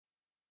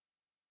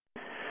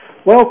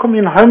Welcome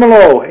in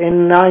Hummelo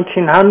in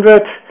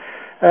 1900.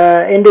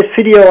 In this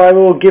video I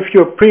will give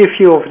you a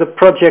preview of the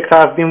project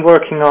I've been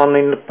working on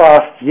in the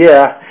past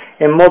year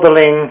in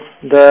modeling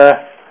the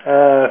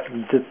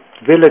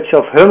village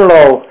of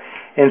Hummelo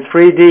in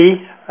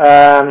 3D.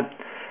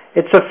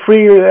 It's a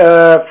free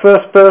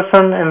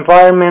first-person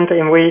environment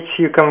in which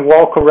you can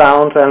walk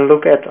around and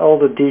look at all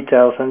the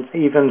details and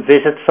even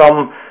visit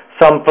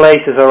some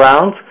places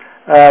around.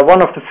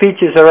 One of the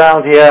features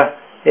around here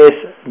is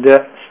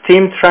the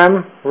steam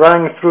tram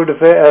running through the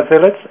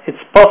village.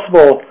 It's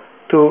possible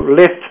to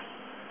lift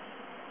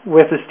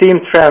with the steam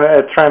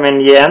tram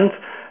in the end,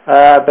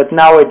 but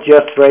now it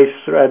just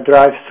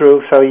drives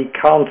through, so you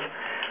can't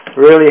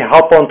really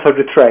hop onto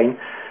the train.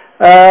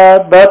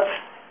 But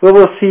we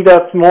will see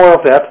that more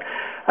of that.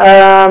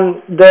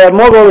 The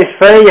model is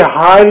very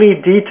highly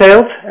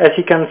detailed, as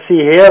you can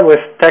see here, with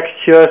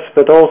textures,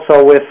 but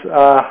also with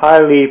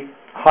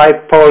high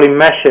poly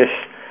meshes.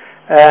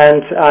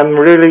 And I'm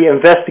really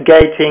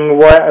investigating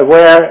where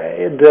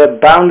the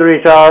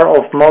boundaries are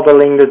of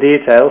modeling the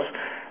details.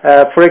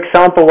 For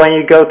example, when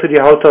you go to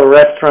the hotel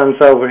restaurants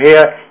over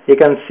here, you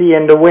can see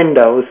in the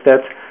windows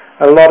that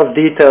a lot of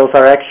details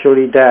are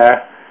actually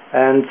there.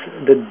 And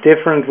the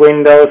different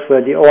windows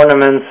where the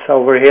ornaments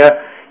over here,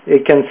 you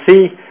can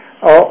see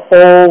are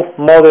all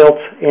modeled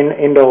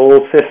in the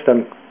whole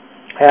system.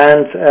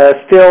 And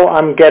still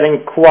I'm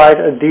getting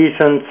quite a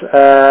decent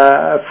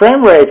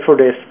frame rate for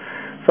this.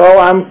 So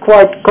I'm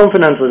quite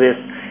confident with this.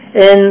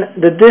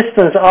 In the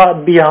distance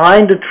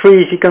behind the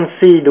trees you can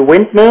see the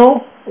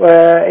windmill.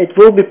 It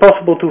will be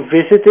possible to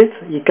visit it.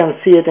 You can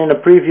see it in a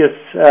previous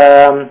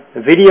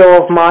video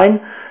of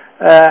mine.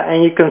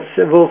 And you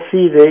will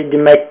see the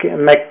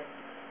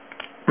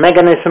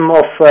mechanism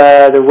of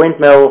the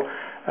windmill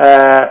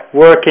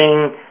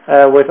working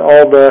with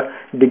all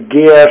the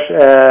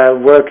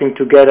gears working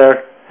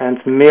together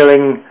and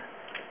milling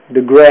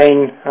the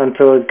grain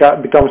until it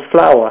becomes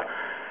flour.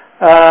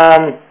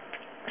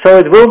 So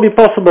it will be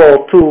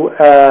possible to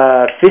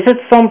visit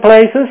some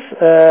places.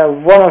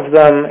 One of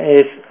them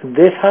is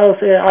this house,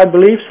 I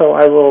believe, so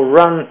I will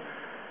run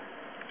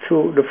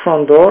to the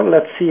front door.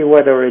 Let's see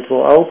whether it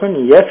will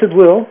open. Yes, it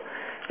will.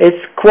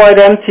 It's quite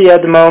empty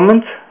at the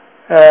moment,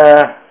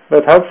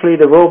 but hopefully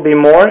there will be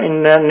more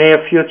in the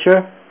near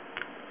future.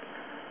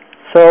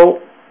 So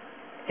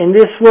in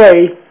this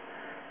way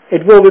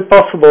it will be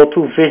possible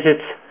to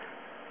visit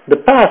the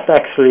past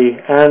actually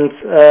and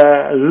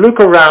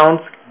look around,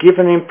 get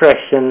an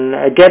impression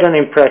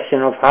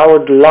of how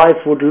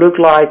life would look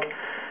like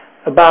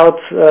about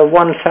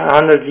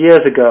 100 years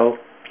ago.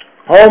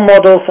 All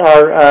models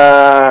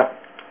are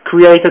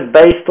created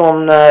based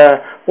on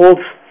old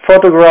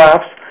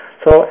photographs,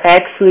 so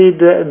actually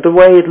the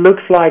way it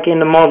looks like in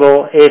the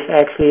model is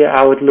actually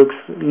how it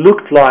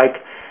looked like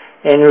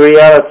in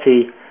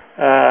reality.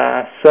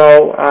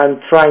 So I'm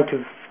trying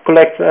to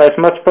collect as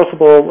much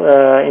possible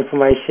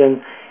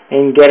information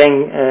in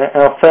getting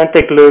an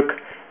authentic look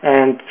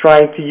and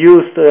trying to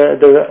use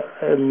the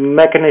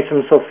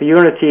mechanisms of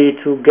Unity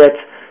to get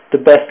the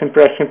best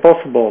impression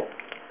possible.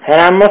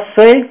 And I must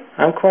say,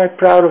 I'm quite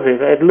proud of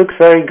it. It looks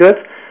very good.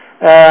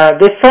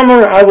 This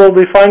summer I will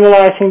be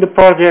finalizing the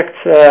project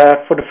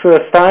for the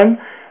first time,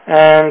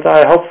 and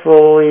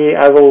hopefully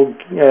I will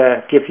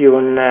give you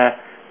a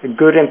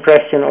good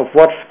impression of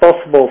what's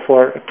possible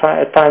for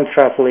time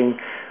traveling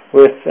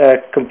with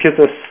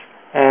computers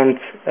and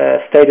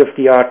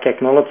state-of-the-art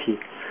technology.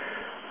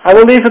 I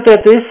will leave it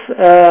at this.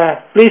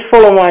 Please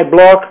follow my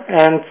blog,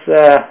 and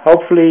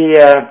hopefully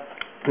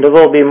there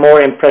will be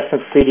more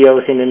impressive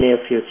videos in the near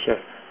future.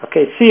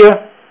 Okay, see you.